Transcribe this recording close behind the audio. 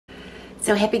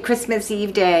So happy Christmas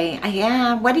Eve day.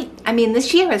 Yeah, I mean,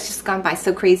 this year has just gone by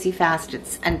so crazy fast.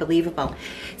 It's unbelievable.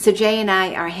 So Jay and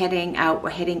I are heading out. We're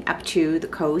heading up to the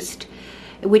coast,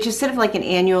 which is sort of like an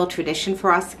annual tradition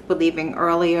for us. We're leaving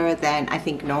earlier than I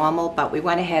think normal, but we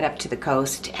want to head up to the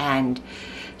coast and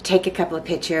take a couple of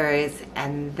pictures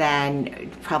and then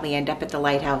probably end up at the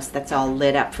lighthouse that's all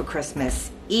lit up for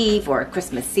Christmas Eve or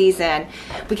Christmas season.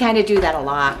 We kind of do that a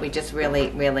lot. We just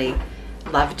really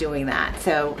love doing that.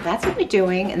 So that's what we're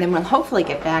doing, and then we'll hopefully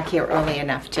get back here early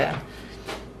enough to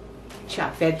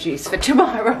chop veggies for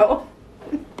tomorrow.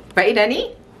 Right,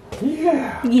 Annie?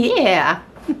 Yeah. Yeah.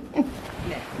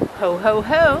 Ho, ho,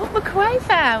 ho, look who I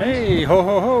found. Hey, ho,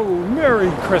 ho, ho,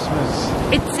 Merry Christmas.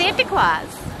 It's Santa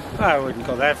Claus. I wouldn't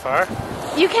go that far.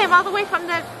 You came all the way from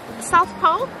the South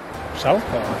Pole? South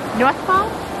Pole? North Pole?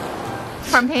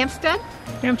 From Hampstead?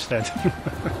 Hampstead.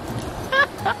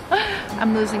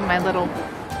 I'm losing my little...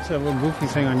 It's that little goofy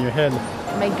thing on your head.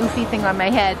 My goofy thing on my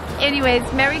head. Anyways,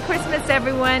 Merry Christmas,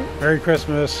 everyone. Merry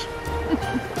Christmas.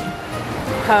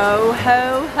 Ho,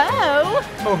 ho, ho.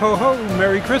 Ho, ho, ho,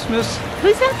 Merry Christmas.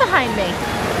 Who's that behind me?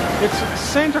 It's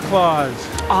Santa Claus.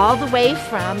 All the way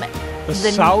from the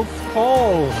South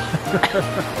Pole.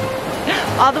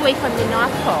 All the way from the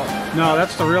North Pole. No,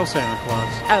 that's the real Santa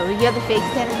Claus. Oh, you're the fake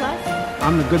Santa Claus?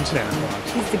 I'm the good Santa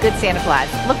Claus. He's the good Santa Claus.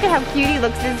 Look at how cute he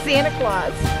looks as Santa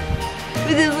Claus.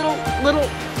 With his little,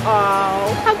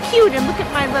 oh, how cute. And look at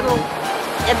my little,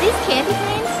 are these candy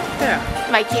canes? Yeah.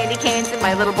 My candy canes and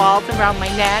my little balls around my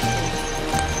neck.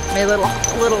 And my little,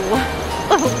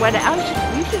 what,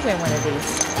 you should wear one of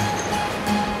these.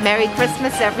 Merry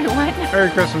Christmas, everyone.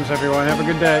 Merry Christmas, everyone. Have a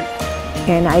good day.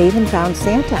 And I even found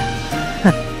Santa.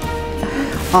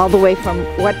 All the way from,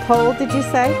 what pole did you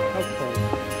say? South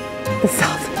Pole. The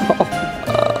South Pole.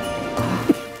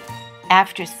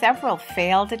 After several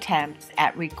failed attempts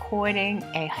at recording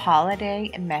a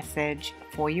holiday message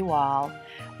for you all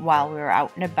while we were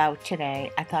out and about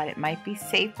today, I thought it might be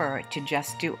safer to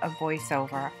just do a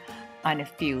voiceover on a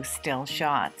few still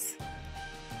shots.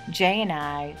 Jay and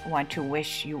I want to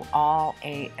wish you all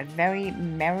a very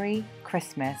Merry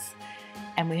Christmas,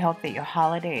 and we hope that your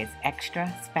holiday is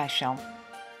extra special.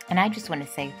 And I just want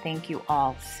to say thank you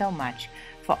all so much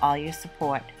for all your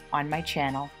support on my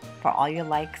channel, for all your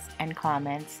likes and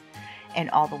comments, and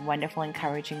all the wonderful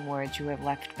encouraging words you have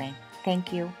left me.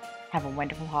 Thank you. Have a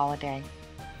wonderful holiday.